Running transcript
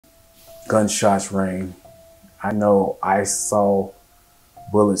Gunshots rang. I know I saw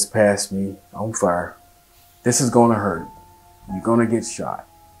bullets pass me on fire. This is gonna hurt. You're gonna get shot,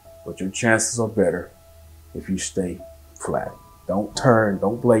 but your chances are better if you stay flat. Don't turn,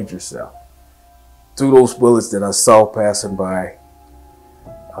 don't blade yourself. Through those bullets that I saw passing by,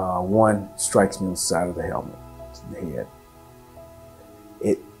 one strikes me on the side of the helmet, in the head.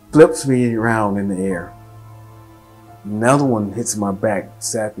 It flips me around in the air. Another one hits my back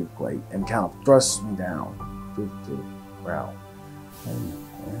sacral plate and kind of thrusts me down to the ground.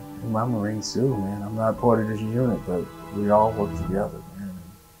 And my Marines too, man. I'm not part of this unit, but we all work together, man.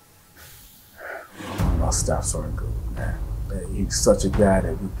 My staff sergeant good, man. He's such a guy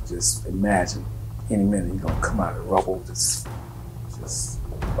that we could just imagine any minute he's gonna come out of rubble, just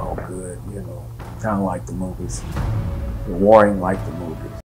all good, you know, kind of like the movies, warring like the movies.